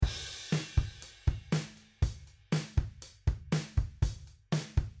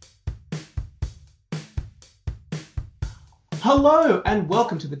Hello and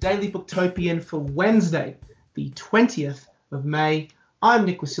welcome to the Daily Booktopian for Wednesday, the 20th of May. I'm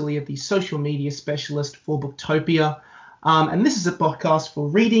Nick Wasilia, the social media specialist for Booktopia, and this is a podcast for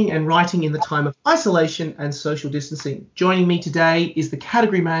reading and writing in the time of isolation and social distancing. Joining me today is the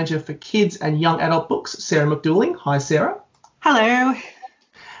category manager for kids and young adult books, Sarah McDouling. Hi, Sarah. Hello.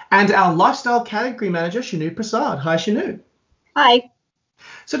 And our lifestyle category manager, Shanu Prasad. Hi, Shanu. Hi.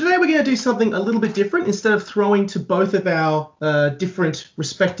 So today we're going to do something a little bit different. Instead of throwing to both of our different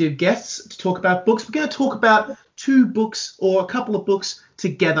respective guests to talk about books, we're going to talk about two books or a couple of books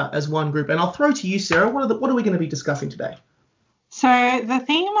together as one group. And I'll throw to you, Sarah. What are we going to be discussing today? So the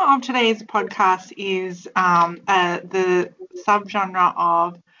theme of today's podcast is the subgenre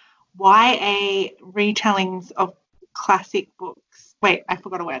of YA retellings of classic books. Wait, I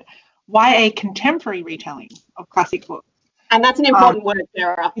forgot a word. YA contemporary retellings of classic books. And that's an important word,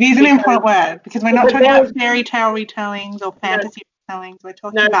 Sarah. It is an important word because we're not talking about fairy tale retellings or fantasy retellings. We're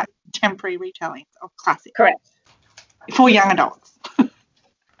talking about contemporary retellings of classics. Correct. For young adults.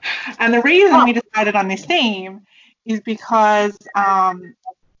 And the reason we decided on this theme is because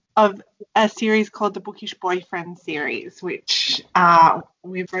of a series called the Bookish Boyfriend series, which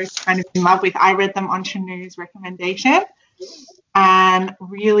we're both kind of in love with. I read them on Shanu's recommendation, and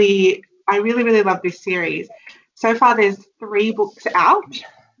I really love this series. So far, there's 3 books out.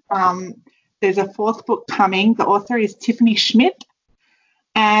 There's a 4th book coming. The author is Tiffany Schmidt.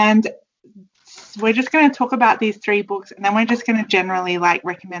 And we're just going to talk about these 3 books, and then we're just going to generally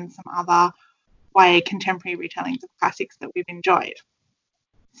recommend some other YA contemporary retellings of classics that we've enjoyed.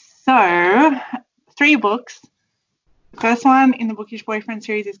 So, 3 books. The first one in the Bookish Boyfriend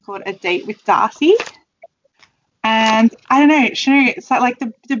series is called A Date with Darcy. And I don't know, Shanu, it's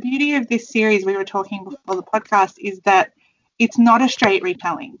the beauty of this series, we were talking before the podcast, is that it's not a straight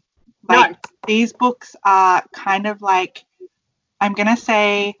retelling. These books are kind of I'm going to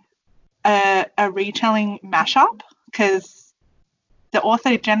say a retelling mashup, because the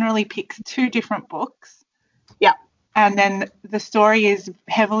author generally picks 2 different books. Yeah. And then the story is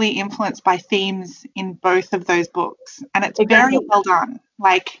heavily influenced by themes in both of those books. And it's very well done.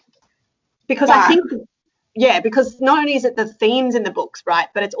 Because not only is it the themes in the books, right,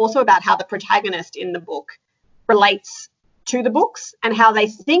 but it's also about how the protagonist in the book relates to the books and how they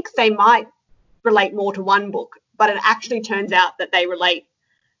think they might relate more to one book, but it actually turns out that they relate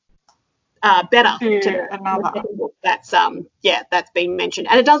better to another book that's been mentioned.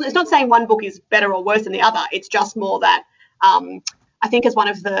 And it's not saying one book is better or worse than the other. It's just more that I think as one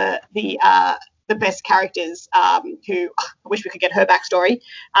of the best characters, who I wish we could get her backstory,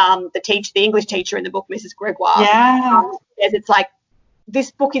 the English teacher in the book, Mrs. Gregoire. Yeah. It's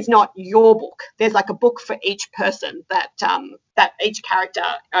this book is not your book. There's a book for each person that each character,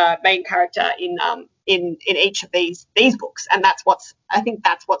 main character in each of these books, and I think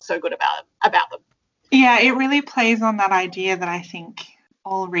that's what's so good about them. Yeah, it really plays on that idea that I think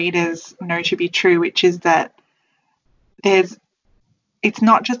all readers know to be true, which is that it's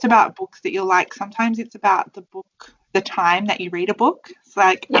not just about books that you'll like. Sometimes it's about the time that you read a book. It's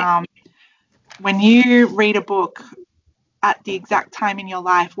when you read a book at the exact time in your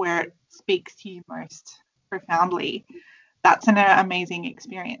life where it speaks to you most profoundly, that's an amazing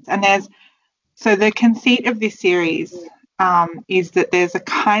experience. And so the conceit of this series is that there's a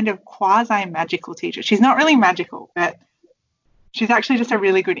kind of quasi-magical teacher. She's not really magical, but she's actually just a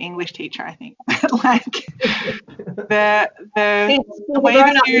really good English teacher, I think. The way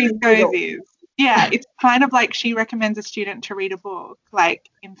the series goes is, it's kind of she recommends a student to read a book,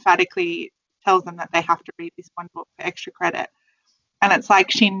 emphatically tells them that they have to read this one book for extra credit. And it's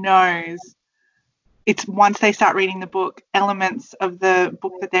she knows it's once they start reading the book, elements of the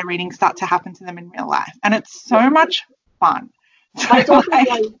book that they're reading start to happen to them in real life. And it's so much fun. But it's also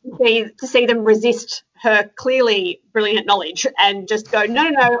to see them resist her clearly brilliant knowledge and just go,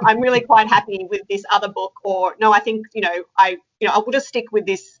 no, I'm really quite happy with this other book, or no, I think, I will just stick with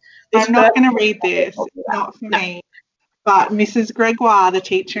this. I'm not going to read this. It's not for me. But Mrs. Gregoire, the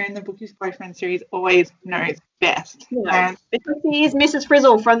teacher in the Bookish Boyfriend series, always knows best. Because she is Mrs.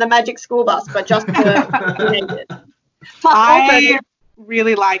 Frizzle from the Magic School Bus, but just I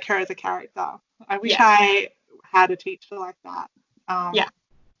really like her as a character. I wish I had a teacher like that.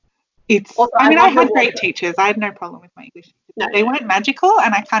 It's. Also, I had great teachers. I had no problem with my English teachers. No. They weren't magical,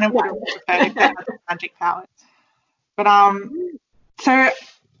 and I kind of would have preferred if they had magic powers. But so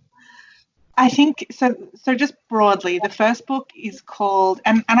I think so. Just broadly, the first book is called,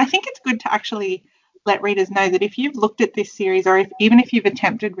 and I think it's good to actually let readers know that if you've looked at this series, or even if you've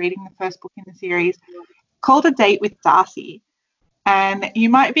attempted reading the first book in the series, called A Date with Darcy. And you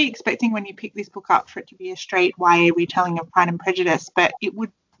might be expecting when you pick this book up for it to be a straight YA retelling of Pride and Prejudice, but it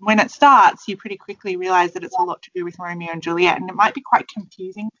would, when it starts, you pretty quickly realise that it's a lot to do with Romeo and Juliet, and it might be quite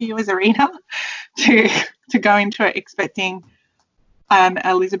confusing for you as a reader to go into it expecting an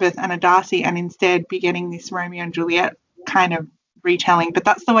Elizabeth and a Darcy and instead be getting this Romeo and Juliet kind of retelling. But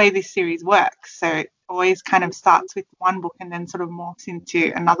that's the way this series works. So it always kind of starts with one book and then sort of morphs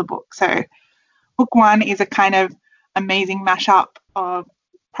into another book. So book one is a kind of amazing mashup of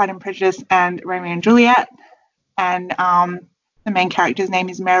Pride and Prejudice and Romeo and Juliet, and the main character's name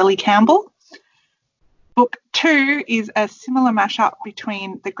is Merrily Campbell. Book two is a similar mashup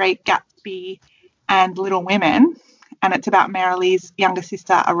between The Great Gatsby and Little Women, and it's about Merrily's younger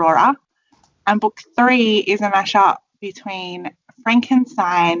sister Aurora. And book three is a mashup between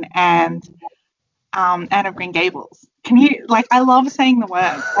Frankenstein and Anne of Green Gables. Can you, like, I love saying the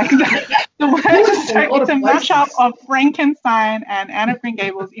words. Like, the words it's a mashup of Frankenstein and Anne of Green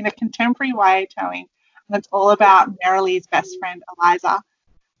Gables in a contemporary YA telling, and it's all about Merrily's best friend Eliza.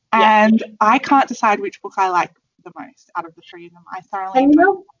 And I can't decide which book I like the most out of the three of them. I thoroughly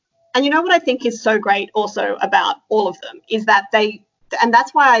enjoy. And you know what I think is so great also about all of them is that and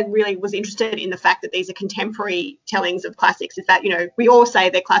that's why I really was interested in the fact that these are contemporary tellings of classics, is that, you know, we all say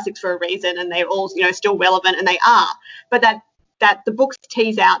they're classics for a reason and they're all, you know, still relevant, and they are, but that the books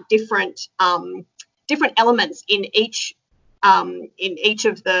tease out different elements in each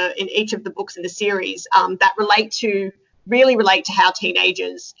of the books in the series that really relate to how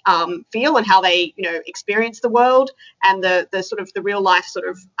teenagers feel and how they, you know, experience the world, and the sort of the real life sort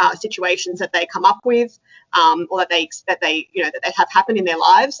of situations that they come up with, or that they have happened in their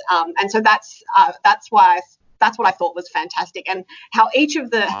lives. And so that's what I thought was fantastic, and how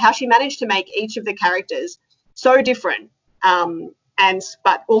she managed to make each of the characters so different,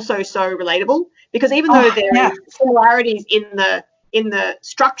 but also so relatable, because even though there are similarities in the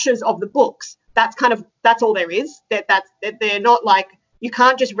structures of the books, that's all there is. They're not like, you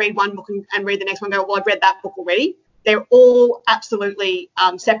can't just read one book and read the next one and go, well, I've read that book already. They're all absolutely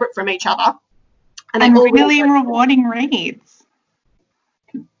separate from each other. And really rewarding reads.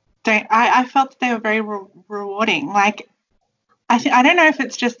 I felt that they were very rewarding. Like, I don't know if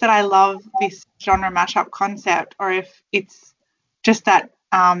it's just that I love this genre mashup concept, or if it's just that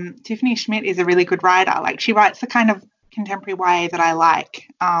Tiffany Schmidt is a really good writer. Like, she writes the kind of contemporary YA that I like.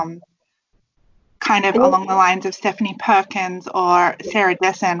 Kind of along the lines of Stephanie Perkins or Sarah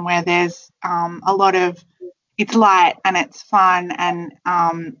Dessen, where there's a lot of, it's light and it's fun, and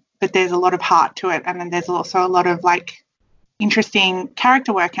but there's a lot of heart to it, and then there's also a lot of like interesting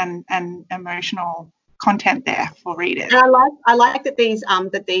character work and emotional content there for readers. And I like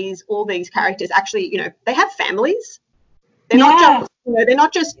that all these characters actually, you know, they have families. They're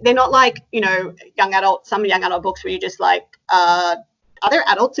not like, you know, some young adult books where you just like, are there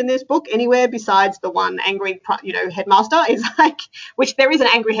adults in this book anywhere besides the one angry, you know, headmaster? Is like, which there is an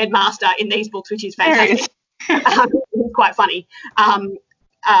angry headmaster in these books, which is fantastic. It's quite funny.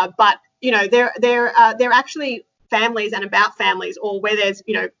 But you know, they're actually families and about families, or where there's,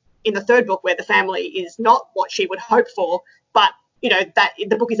 you know, in the third book where the family is not what she would hope for, but you know that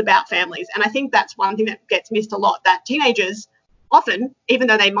the book is about families. And I think that's one thing that gets missed a lot, that teenagers often, even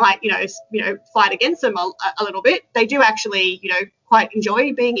though they might, you know, fight against them a little bit, they do actually, you know, quite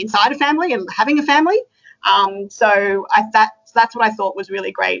enjoy being inside a family and having a family. So that's what I thought was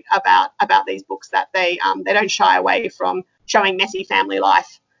really great about these books, that they don't shy away from showing messy family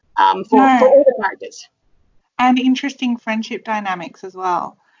life for all the characters. And interesting friendship dynamics as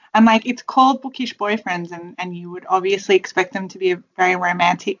well. And like, it's called Bookish Boyfriends, and you would obviously expect them to be very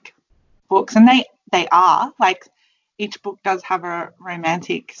romantic books, and they are. Like, each book does have a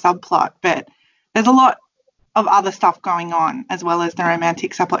romantic subplot, but there's a lot of other stuff going on as well as the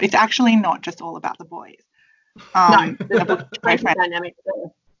romantic subplot. It's actually not just all about the boys. No, the friendship dynamics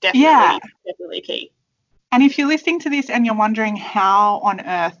are definitely key. And if you're listening to this and you're wondering how on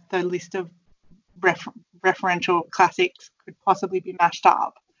earth the list of referential classics could possibly be mashed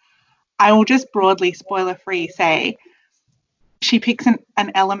up, I will just broadly, spoiler-free, say she picks an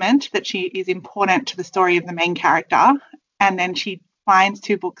element that she is important to the story of the main character, and then she finds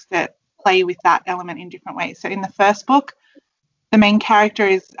two books that play with that element in different ways. So in the first book, the main character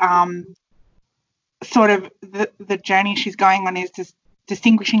is sort of the journey she's going on is just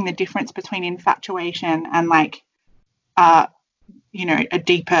distinguishing the difference between infatuation and like you know, a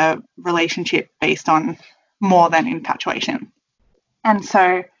deeper relationship based on more than infatuation. And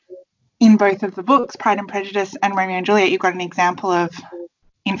so in both of the books, Pride and Prejudice and Romeo and Juliet, you've got an example of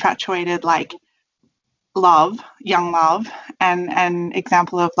infatuated, like, love, young love, and an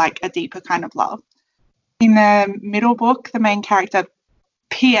example of, like, a deeper kind of love. in the middle book, the main character,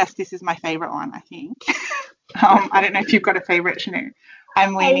 P.S. This is my favourite one, I think. I don't know if you've got a favourite, Shanu.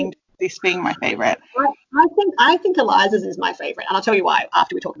 I'm leaning to this being my favourite. I think Eliza's is my favourite, and I'll tell you why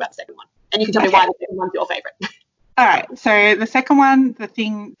after we talk about the second one. And you can tell me why the second one's your favourite. All right. So the second one, the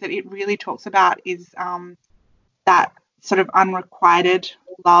thing that it really talks about is that sort of unrequited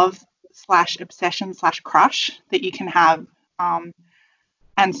love / obsession / crush that you can have.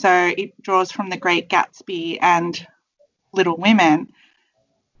 And so it draws from The Great Gatsby and Little Women,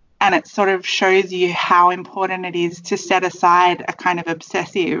 and it sort of shows you how important it is to set aside a kind of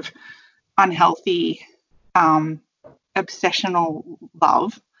obsessive, unhealthy, obsessional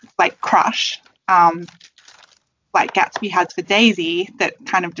love, like crush, like Gatsby has for Daisy, that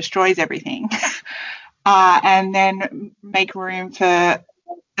kind of destroys everything, and then make room for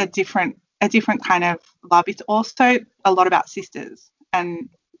a different kind of love. It's also a lot about sisters, and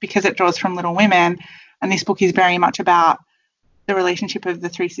because it draws from Little Women, and this book is very much about the relationship of the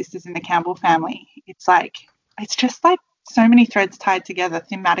three sisters in the Campbell family. It's just like so many threads tied together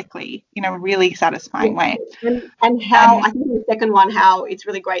thematically in a really satisfying way. And how I think in the second one, how it's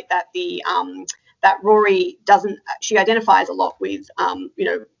really great that that Rory she identifies a lot with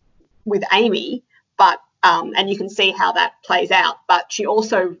with Amy, but and you can see how that plays out, but she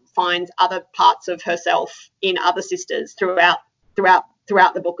also finds other parts of herself in other sisters throughout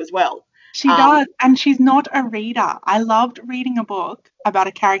the book as well. She does, and she's not a reader. I loved reading a book about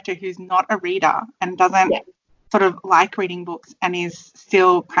a character who's not a reader and doesn't sort of like reading books and is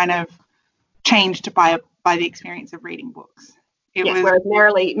still kind of changed by the experience of reading books. Whereas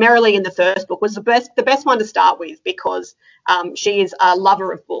Merrily in the first book was the best one to start with, because she is a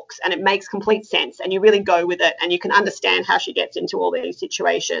lover of books and it makes complete sense and you really go with it and you can understand how she gets into all these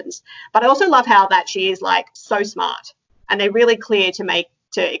situations. But I also love how that she is like so smart, and they're really clear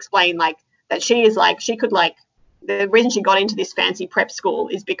to explain like that she could the reason she got into this fancy prep school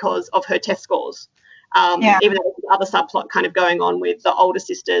is because of her test scores. Even though there's other subplot kind of going on with the older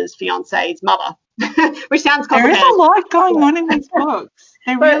sister's fiance's mother, which sounds complicated. There is a lot going on in these books.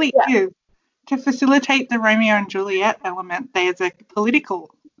 There really is. To facilitate the Romeo and Juliet element, there's a political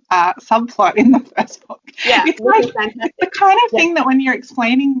subplot in the first book. Yeah, it's the kind of thing that when you're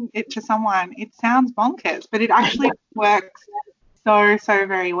explaining it to someone, it sounds bonkers, but it actually works so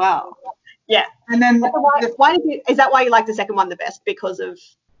very well. Yeah. And then is that why you like the second one the best? Because of,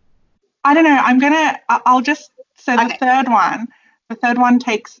 I don't know. The third one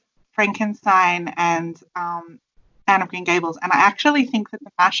takes Frankenstein and Anne of Green Gables, and I actually think that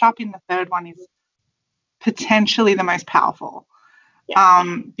the mashup in the third one is potentially the most powerful,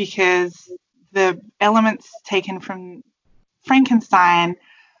 because the elements taken from Frankenstein,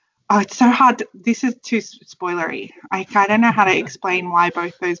 it's so hard. This is too spoilery. I don't know how to explain why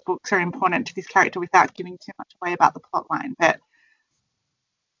both those books are important to this character without giving too much away about the plot line, but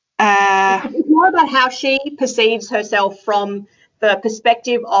it's more about how she perceives herself from the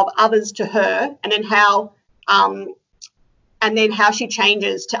perspective of others to her, and then how she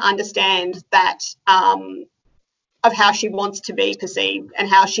changes to understand that of how she wants to be perceived and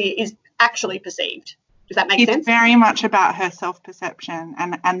how she is actually perceived. Does that make sense? It's very much about her self-perception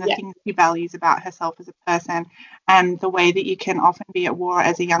and the things she values about herself as a person, and the way that you can often be at war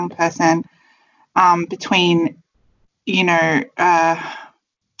as a young person between,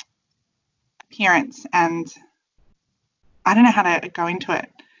 appearance and I don't know how to go into it.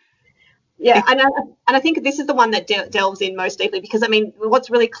 Yeah, and I think this is the one that delves in most deeply, because I mean, what's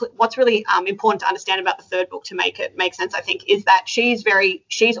really important to understand about the third book to make it make sense, I think, is that she's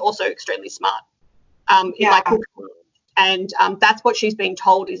also extremely smart. And that's what she's being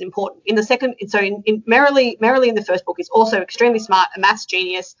told is important. In the second, so in Merrily in the first book is also extremely smart, a maths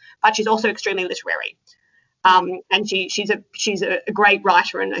genius, but she's also extremely literary. And she's a great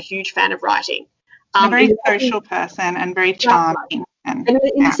writer and a huge fan of writing. A very social person and very charming. And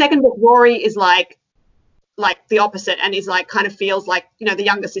in the second book, Rory is like the opposite, and is like kind of feels like the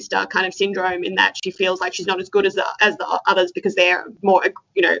younger sister kind of syndrome, in that she feels like she's not as good as the others because they're more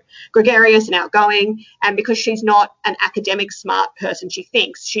gregarious and outgoing, and because she's not an academic smart person, she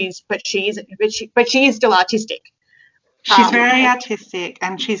thinks she is still artistic. She's very artistic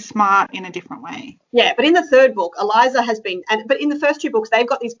and she's smart in a different way. Yeah, but in the third book, Eliza has been, but in the first two books, they've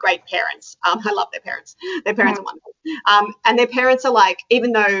got these great parents. I love their parents. Their parents are wonderful. And their parents are like,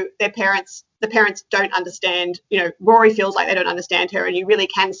 even though the parents don't understand, Rory feels like they don't understand her, and you really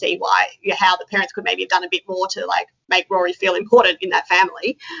can see how the parents could maybe have done a bit more to like make Rory feel important in that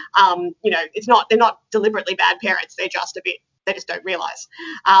family. They're not deliberately bad parents. They just don't realise.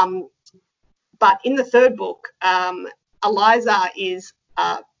 But in the third book, Eliza is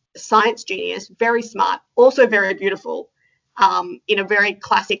science genius, very smart, also very beautiful, in a very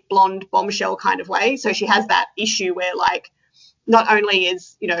classic blonde bombshell kind of way. So she has that issue where, like, not only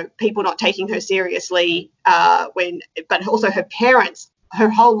is, you know, people not taking her seriously, but also her parents, her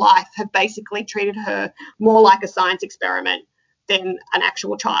whole life, have basically treated her more like a science experiment than an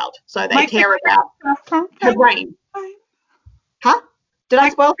actual child. So they care about her brain. Huh? Did I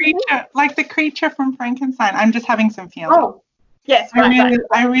spoil creature, like the creature from Frankenstein? I'm just having some feelings. Oh, yes.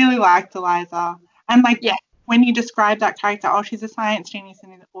 I really liked Eliza. And like, when you describe that character, oh, she's a science genius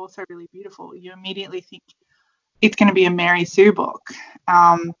and is also really beautiful, you immediately think it's going to be a Mary Sue book,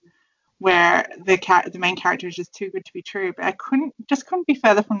 where the main character is just too good to be true. But I couldn't be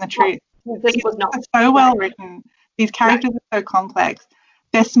further from the truth. This was not. It's so well written. These characters are so complex.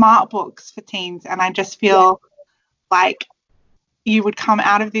 They're smart books for teens, and I just feel like you would come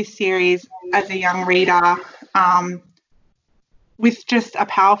out of this series as a young reader with just a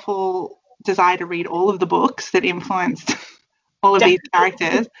powerful desire to read all of the books that influenced all of these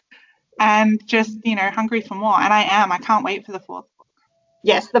characters, and just, you know, hungry for more. And I can't wait for the fourth book.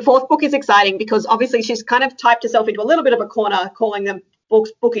 Yes, the fourth book is exciting because obviously she's kind of typed herself into a little bit of a corner, calling them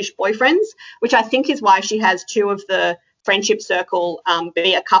bookish boyfriends, which I think is why she has two of the friendship circle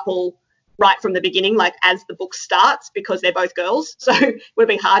be a couple right from the beginning, like as the book starts, because they're both girls. So it would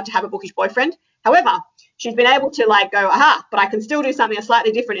be hard to have a bookish boyfriend. However, she's been able to like go, aha, but I can still do something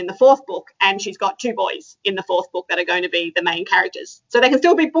slightly different in the fourth book. And she's got two boys in the fourth book that are going to be the main characters. So they can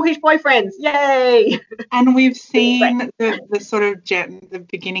still be bookish boyfriends. Yay! And we've seen the sort of the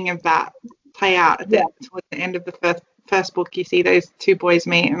beginning of that play out towards the end of the first book. You see those two boys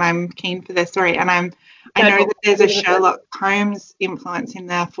meet, and I'm keen for their story. And I know that there's a Sherlock Holmes influence in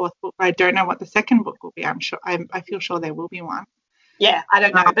the fourth book, but I don't know what the second book will be. I feel sure there will be one. Yeah, I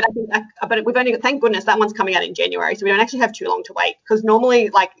don't know, but I think, but we've only got, thank goodness that one's coming out in January, so we don't actually have too long to wait. Because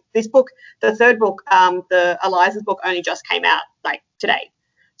normally, like this book, the third book, the Eliza's book only just came out like today.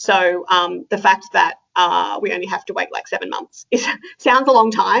 So the fact that we only have to wait like 7 months sounds a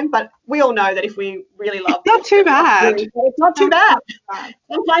long time, but we all know that if we really love it's not too bad. It's not too bad.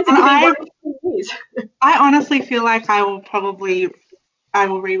 Sometimes it can be 1 years. I honestly feel like I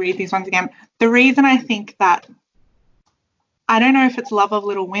will reread these ones again. The reason I think that, I don't know if it's love of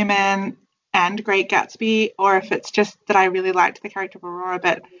Little Women and Great Gatsby, or if it's just that I really liked the character of Aurora,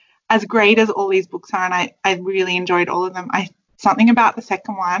 but as great as all these books are, and I really enjoyed all of them, something about the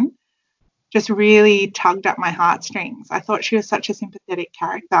second one just really tugged at my heartstrings. I thought she was such a sympathetic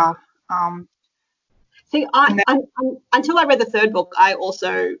character. See, until I read the third book, I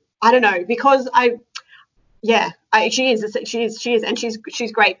don't know, because she is, and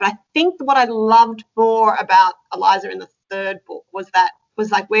she's great. But I think what I loved more about Eliza in the third book was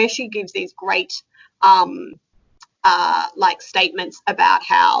like where she gives these great like statements about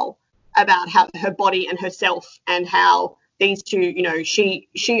how her body and herself, and how these two, you know, she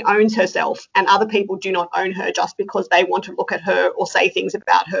owns herself and other people do not own her just because they want to look at her or say things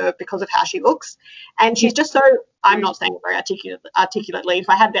about her because of how she looks. And she's just so, I'm not saying it very articulately. If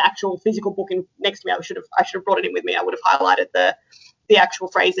I had the actual physical book next to me, I should have brought it in with me. I would have highlighted the actual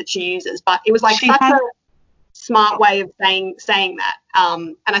phrase that she uses. But it was like such a smart way of saying that.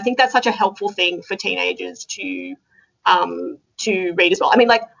 And I think that's such a helpful thing for teenagers to read as well. I mean,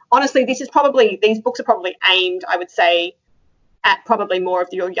 like, honestly, these books are probably aimed, I would say, at probably more of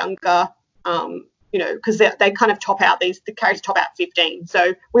your younger, you know, because they kind of the characters top out 15.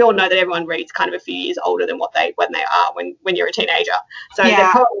 So we all know that everyone reads kind of a few years older than when they are when you're a teenager. So they're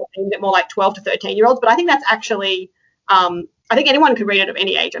probably aimed at more like 12 to 13-year-olds. But I think that's actually, I think anyone could read it at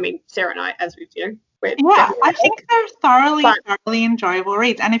any age. I mean, Sarah and I, as we've, you know, read. Yeah, I think they're thoroughly enjoyable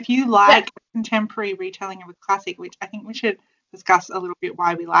reads. And if you like contemporary retelling of a classic, which I think we should discuss a little bit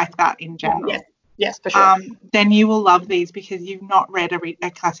why we like that in general. Yes, for sure. Then you will love these because you've not read a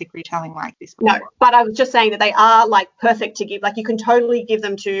classic retelling like this before. No, but I was just saying that they are like perfect to give. Like you can totally give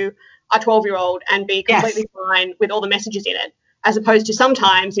them to a 12-year-old and be completely fine with all the messages in it, as opposed to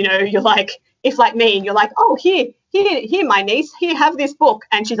sometimes, you know, you're like, if like me, and you're like, oh, here, my niece, here, have this book,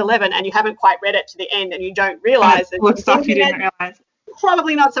 and she's 11 and you haven't quite read it to the end and you don't realise that stuff you didn't realise.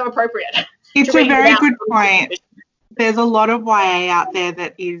 Probably not so appropriate. It's a very good point. There's a lot of YA out there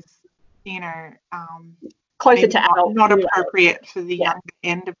that is, you know, closer to adult, not appropriate for the younger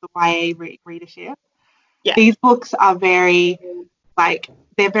end of the YA readership. Yeah. These books are very,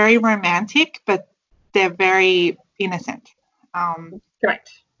 they're very romantic, but they're very innocent.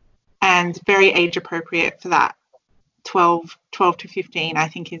 Correct. And very age appropriate for that 12 to 15, I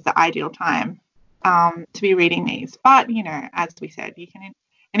think, is the ideal time to be reading these. But, you know, as we said,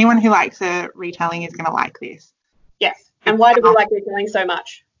 anyone who likes a retelling is going to like this. Yes. And why do we like retelling so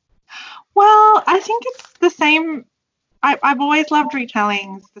much? Well, I think it's the same. I've always loved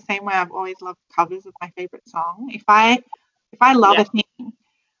retellings the same way I've always loved covers of my favorite song. If I love Yeah. a thing,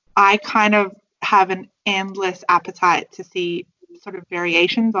 I kind of have an endless appetite to see sort of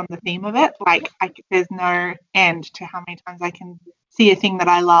variations on the theme of it. Like there's no end to how many times I can see a thing that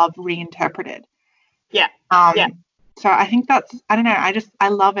I love reinterpreted. Yeah. Yeah. So I think I don't know, I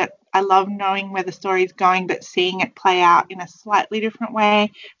love it. I love knowing where the story's going, but seeing it play out in a slightly different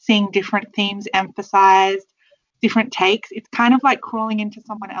way, seeing different themes emphasized, different takes. It's kind of like crawling into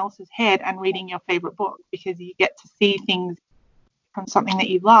someone else's head and reading your favorite book, because you get to see things from something that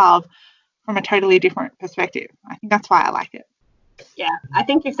you love from a totally different perspective. I think that's why I like it. Yeah, I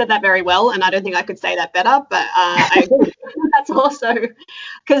think you've said that very well, and I don't think I could say that better. But I agree. That's also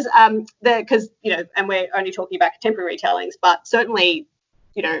because and we're only talking about contemporary retellings, but certainly,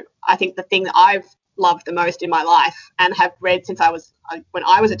 I think the thing that I've loved the most in my life and have read since when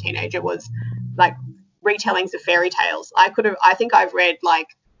I was a teenager was like retellings of fairy tales. I think I've read like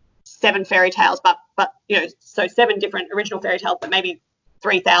 7 fairy tales, but so 7 different original fairy tales, but maybe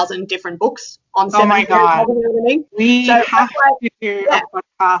 3,000 different books on 7 Oh my God. You know what I mean? We have to do a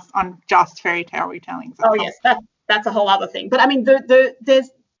podcast on just fairy tale retellings. Yes, that's a whole other thing. But I mean,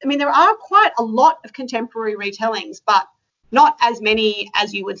 there are quite a lot of contemporary retellings, but not as many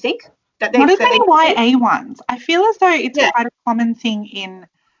as you would think. Not as many YA ones. I feel as though it's quite a common thing in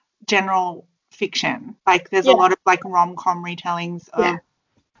general fiction. Like there's a lot of like rom-com retellings of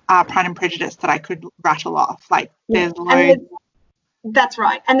Pride and Prejudice that I could rattle off. Like there's loads. That's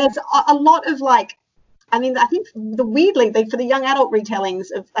right. And there's a lot of like, I think weirdly for the young adult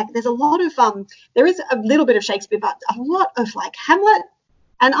retellings of like, there's a lot of there is a little bit of Shakespeare, but a lot of like Hamlet.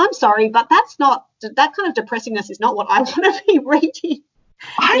 And I'm sorry, but that kind of depressingness is not what I want to be reading.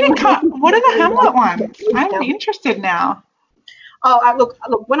 What are the Hamlet ones? I'm interested now. Oh, look.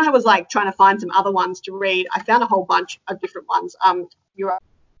 When I was like trying to find some other ones to read, I found a whole bunch of different ones. You're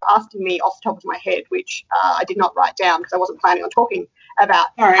asking me off the top of my head, which I did not write down because I wasn't planning on talking about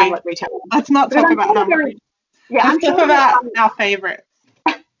Hamlet retelling. Let's not talk about Hamlet. Let's talk about our favourites.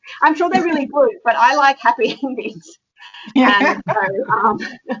 I'm sure they're really good, but I like happy endings. Yeah. And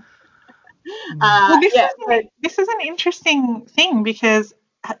so, this is an interesting thing because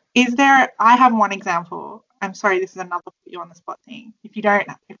I have one example. I'm sorry, this is another put you on the spot thing. If you don't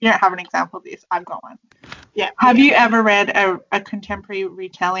have an example of this, I've got one. Yeah. Have you ever read a contemporary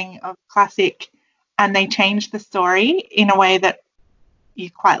retelling of classic and they changed the story in a way that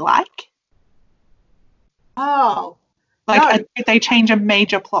you quite like? Oh. Like they change a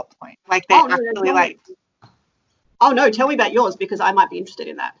major plot point. Like they Oh no, tell me about yours because I might be interested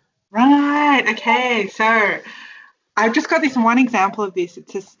in that. Right. Okay. So I've just got this one example of this. So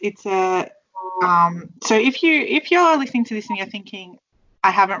if you're listening to this and you're thinking,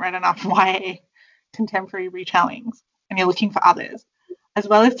 I haven't read enough YA contemporary retellings and you're looking for others, as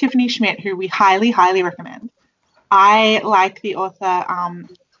well as Tiffany Schmidt, who we highly, highly recommend, I like the author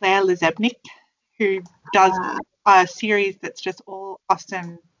Claire Lizebnik, who does a series that's just all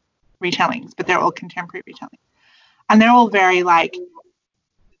Austen retellings, but they're all contemporary retellings. And they're all very like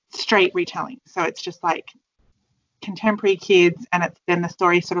straight retellings. So it's just like contemporary kids and then the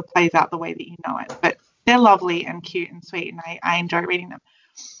story sort of plays out the way that you know it. But they're lovely and cute and sweet and I enjoy reading them.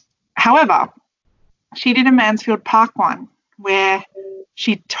 However, she did a Mansfield Park one where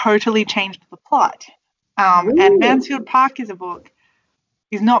she totally changed the plot. And Mansfield Park is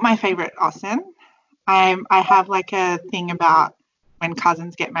not my favorite Austen. I have like a thing about when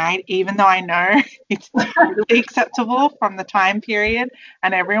cousins get married, even though I know it's totally acceptable from the time period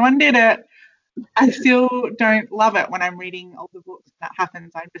and everyone did it, I still don't love it when I'm reading older books and that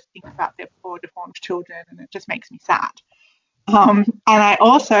happens. I just think about their poor deformed children and it just makes me sad. And I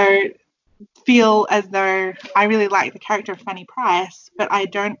also feel as though I really like the character of Fanny Price, but I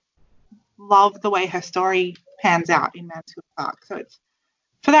don't love the way her story pans out in Mansfield Park. So it's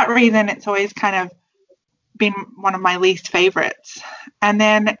for that reason, it's always kind of been one of my least favorites. And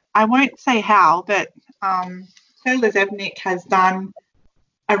then I won't say how, but Claire Lizebnik has done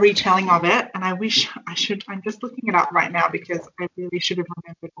a retelling of it, and I wish I should. I'm just looking it up right now because I really should have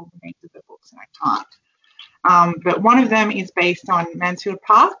remembered all the names of the books and I can't. But one of them is based on Mansfield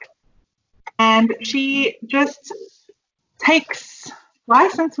Park, and she just takes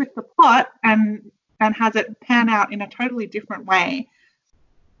license with the plot and has it pan out in a totally different way.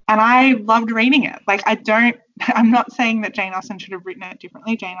 And I loved reading it. Like I'm not saying that Jane Austen should have written it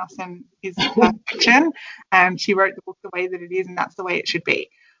differently. Jane Austen is fiction and she wrote the book the way that it is and that's the way it should be.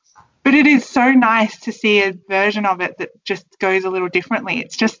 But it is so nice to see a version of it that just goes a little differently.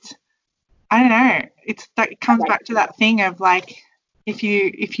 It's just, I don't know. It comes back to that thing of like if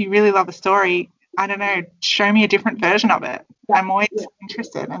you really love a story, I don't know, show me a different version of it. I'm always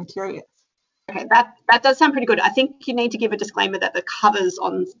interested and curious. Okay, that does sound pretty good. I think you need to give a disclaimer that the covers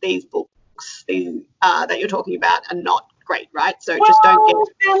on these books that you're talking about are not great, right? So just don't get.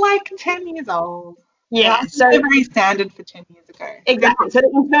 They're like 10 years old. Yeah, so they're very standard for 10 years ago. Exactly. So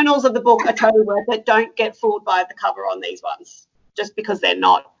the internals of the book are totally worth it. Don't get fooled by the cover on these ones, just because they're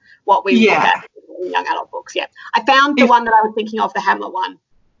not what we look at in young adult books. Yeah, I found the one that I was thinking of, the Hamlet one.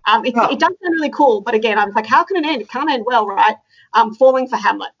 It does sound really cool, but again, I was like, how can it end? It can't end well, right? Falling for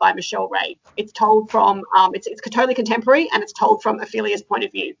Hamlet by Michelle Ray. It's told from it's totally contemporary, and it's told from Ophelia's point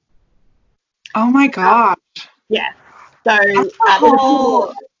of view. Oh my gosh. Yeah.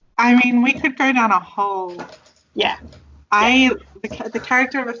 So I mean, we could go down a whole. Yeah. The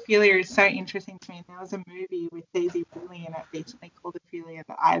character of Ophelia is so interesting to me. And there was a movie with Daisy Ridley in it recently called Ophelia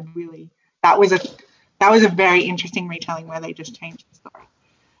that was a very interesting retelling where they just changed the story.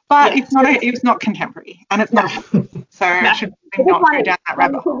 But it's not contemporary, and it's not. So I should not go down that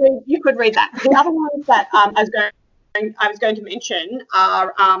rabbit hole. You could read that. The other ones that I was going to mention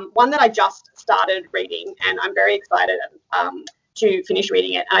are one that I just started reading, and I'm very excited to finish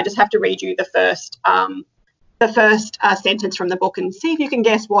reading it. I just have to read you the first sentence from the book and see if you can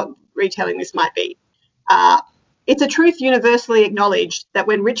guess what retelling this might be. It's a truth universally acknowledged that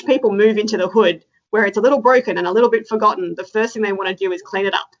when rich people move into the hood, where it's a little broken and a little bit forgotten, the first thing they want to do is clean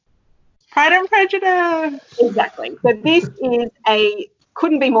it up. Pride and Prejudice. Exactly. So this is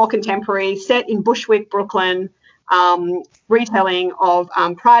couldn't be more contemporary, set in Bushwick, Brooklyn, retelling of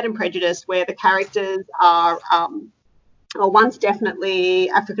Pride and Prejudice, where the characters are one's definitely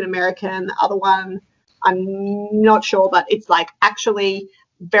African American, the other one I'm not sure, but it's like actually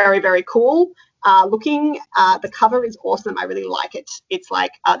very, very cool looking. The cover is awesome. I really like it. It's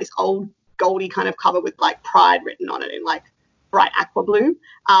like this old Goldie kind of cover with like Pride written on it in like bright aqua blue,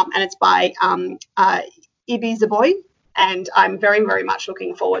 and it's by Ibi Zoboi, and I'm very, very much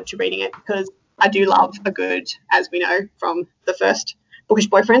looking forward to reading it because I do love a good, as we know from the first Bookish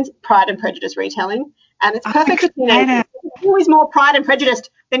Boyfriends, Pride and Prejudice retelling, and it's perfect for teenagers. Who is more Pride and Prejudiced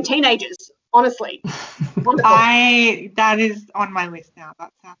than teenagers? Honestly. That is on my list now.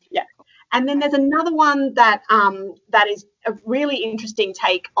 That sounds cool. And then there's another one that is a really interesting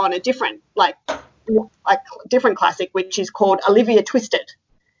take on a different different classic, which is called Olivia Twisted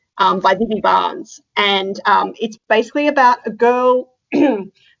by Vivi Barnes, and it's basically about a girl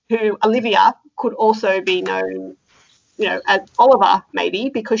who Olivia could also be known, as Oliver maybe,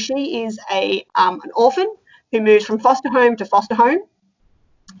 because she is an orphan who moves from foster home to foster home.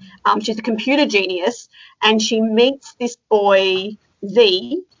 She's a computer genius, and she meets this boy,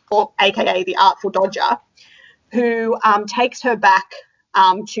 Z, or AKA the Artful Dodger, who takes her back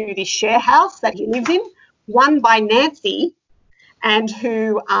to this share house that he lives in, run by Nancy, and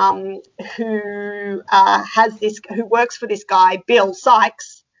who works for this guy, Bill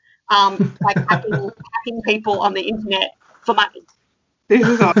Sykes, hacking people on the internet for money. This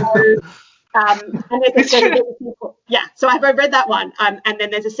is awesome. And there's a sequel. Yeah, so I've read that one, and then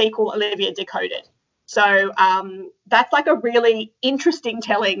there's a sequel, Olivia Decoded. So that's like a really interesting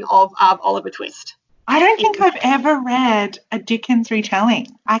telling of Oliver Twist. I don't think I've ever read a Dickens retelling.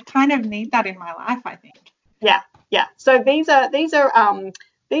 I kind of need that in my life, I think. Yeah. So these are I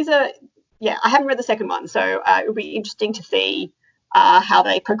haven't read the second one, so it'll be interesting to see how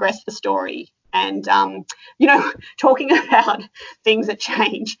they progress the story. And talking about things that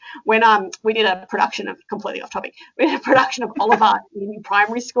change, when we did a production of, completely off topic, we did a production of Oliver in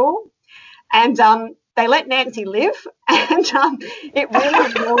primary school, and they let Nancy live, and it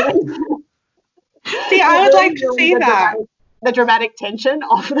really ruined. See, I would like to see that. The dramatic tension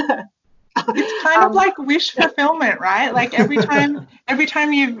of the. It's kind of like wish fulfillment, right? Like every time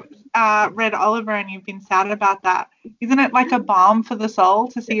you've read Oliver and you've been sad about that, isn't it like a balm for the soul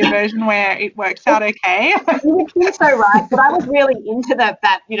to see a version where it works out okay? You're so right, but I was really into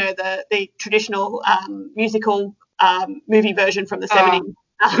the traditional musical movie version from the 70s.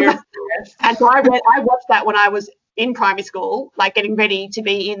 And so I watched that when I was in primary school, like getting ready to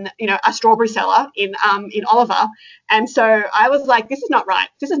be in, a strawberry cellar in Oliver. And so I was like, this is not right.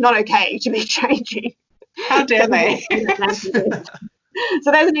 This is not okay to be changing. How dare they?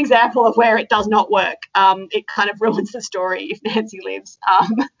 So there's an example of where it does not work. It kind of ruins the story if Nancy lives.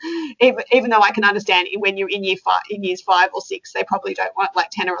 Even though I can understand when you're in years 5 or 6, they probably don't want like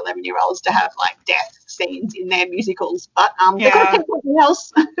 10 or 11-year-olds to have like death scenes in their musicals. But they could have picked something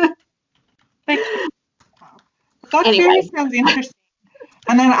else. That series sounds interesting.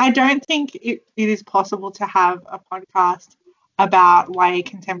 And then I don't think it is possible to have a podcast about YA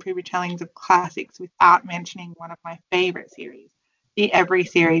contemporary retellings of classics without mentioning one of my favourite series, The Every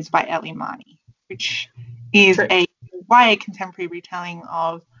series by Ellie Marnie, which is a YA contemporary retelling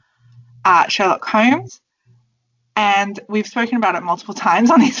of Sherlock Holmes. And we've spoken about it multiple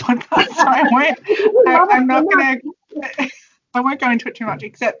times on this podcast, so I won't go into it too much,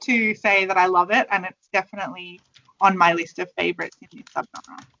 except to say that I love it, and it's definitely on my list of favourites in this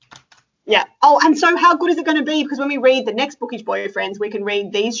subgenre. Yeah. Oh, and so how good is it going to be? Because when we read the next Bookish Boyfriends, we can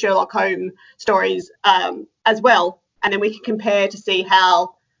read these Sherlock Holmes stories as well, and then we can compare to see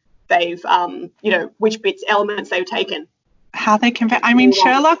how they've, which elements they've taken. How they compare. I mean,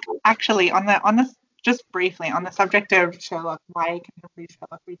 Sherlock, actually, on the just briefly, on the subject of Sherlock, YA contemporary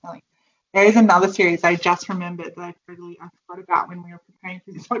Sherlock retelling, there is another series I just remembered that I forgot about when we were preparing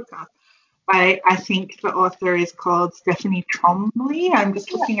for this podcast. I think the author is called Stephanie Trombley. I'm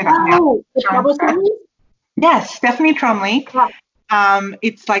just looking it up now. The Trouble series? Yes, Stephanie Trombley. Yeah.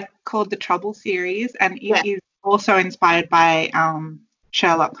 It's called the Trouble series, and it is also inspired by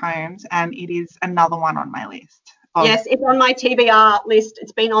Sherlock Holmes, and it is another one on my list. Yes, it's on my TBR list.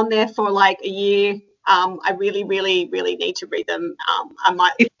 It's been on there for a year. I really, really, really need to read them.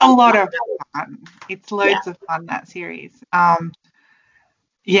 It's a lot of fun. It's loads of fun, that series. I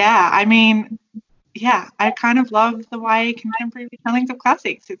kind of love the YA contemporary retellings of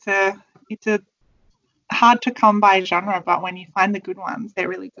classics. It's a hard to come by genre, but when you find the good ones, they're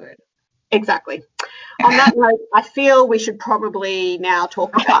really good. Exactly. On that note, I feel we should probably now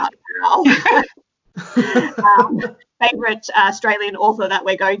talk about our favourite Australian author that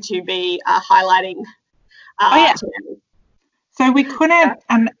we're going to be highlighting. Today. So we couldn't,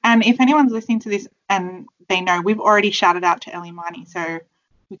 and if anyone's listening to this and they know, we've already shouted out to Ellie Marnie, so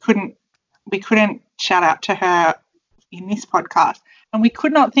we couldn't shout out to her in this podcast. And we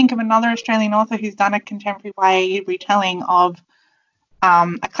could not think of another Australian author who's done a contemporary YA retelling of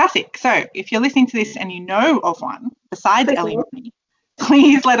a classic. So if you're listening to this and you know of one besides Ellie Marnie,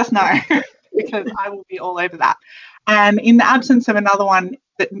 please let us know, because I will be all over that. And in the absence of another one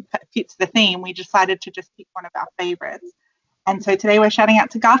that fits the theme, we decided to just pick one of our favourites. And so today we're shouting out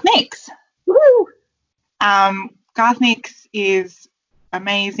to Garth Nix. Woo! Garth Nix is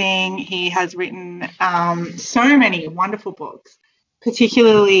amazing. He has written so many wonderful books,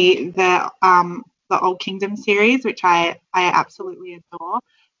 particularly the Old Kingdom series, which I absolutely adore.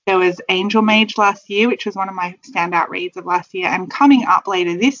 There was Angel Mage last year, which was one of my standout reads of last year. And coming up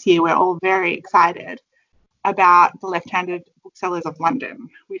later this year, we're all very excited about The Left-Handed Booksellers of London,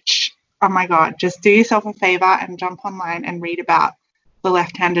 which, oh my God, just do yourself a favour and jump online and read about The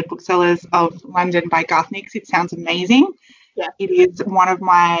Left-Handed Booksellers of London by Garth Nix. It sounds amazing. Yeah. It is one of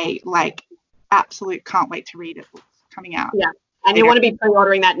my, absolute can't wait to read it books coming out. Yeah. And you want to be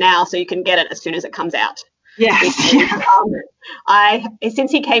pre-ordering that now so you can get it as soon as it comes out. Yes.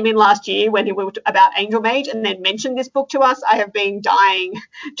 Since he came in last year when he wrote about Angel Mage and then mentioned this book to us, I have been dying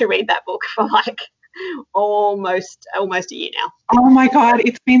to read that book for almost a year now. Oh my God,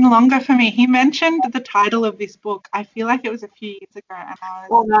 it's been longer for me. He mentioned the title of this book. I feel like it was a few years ago, and I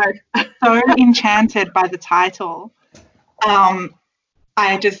was so enchanted by the title.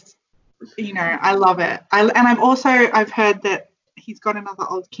 I just, I love it. I've heard that he's got another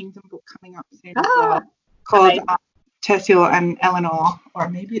Old Kingdom book coming up soon as well, called Tertial and Eleanor, or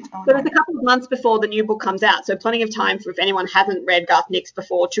maybe it's Eleanor. So it's a couple of months before the new book comes out, so plenty of time for if anyone hasn't read Garth Nix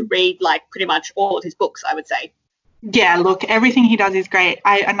before to read pretty much all of his books, I would say. Yeah, look, everything he does is great.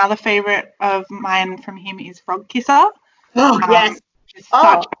 Another favourite of mine from him is Frog Kisser. Oh, yes. It's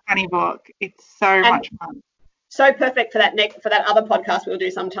such a funny book. It's so much fun. So perfect for that other podcast we'll do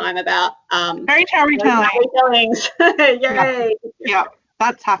sometime about fairy tale retellings. Yay! Yeah,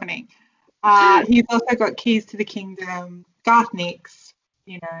 that's happening. He's also got Keys to the Kingdom, Garth Nix,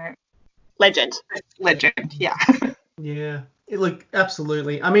 legend, yeah. Yeah, look,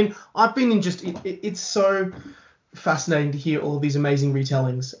 absolutely. I mean, I've been in it's so fascinating to hear all of these amazing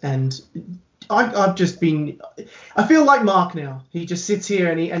retellings, and I've just been, I feel like Mark now. He just sits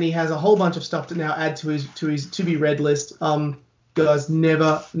here and he has a whole bunch of stuff to now add to his to be read list. Guys,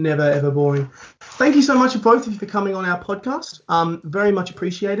 never ever boring. Thank you so much, both of you, for coming on our podcast. Very much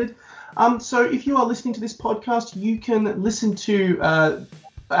appreciated. So if you are listening to this podcast, you can listen to our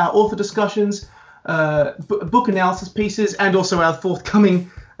author discussions, book analysis pieces, and also our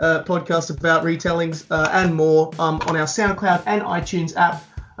forthcoming podcast about retellings and more on our SoundCloud and iTunes app.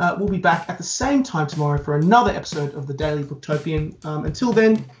 We'll be back at the same time tomorrow for another episode of the Daily Booktopian. Until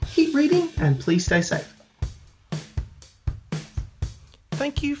then, keep reading and please stay safe.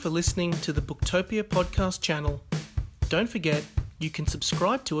 Thank you for listening to the Booktopia podcast channel. Don't forget, you can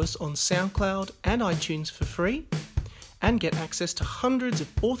subscribe to us on SoundCloud and iTunes for free and get access to hundreds of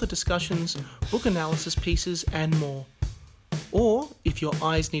author discussions, book analysis pieces, and more. Or, if your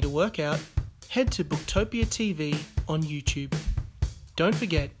eyes need a workout, head to Booktopia TV on YouTube. Don't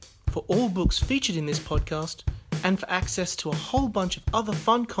forget, for all books featured in this podcast, and for access to a whole bunch of other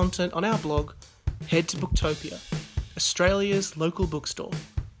fun content on our blog, head to Booktopia, Australia's local bookstore,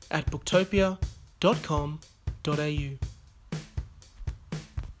 at booktopia.com.au.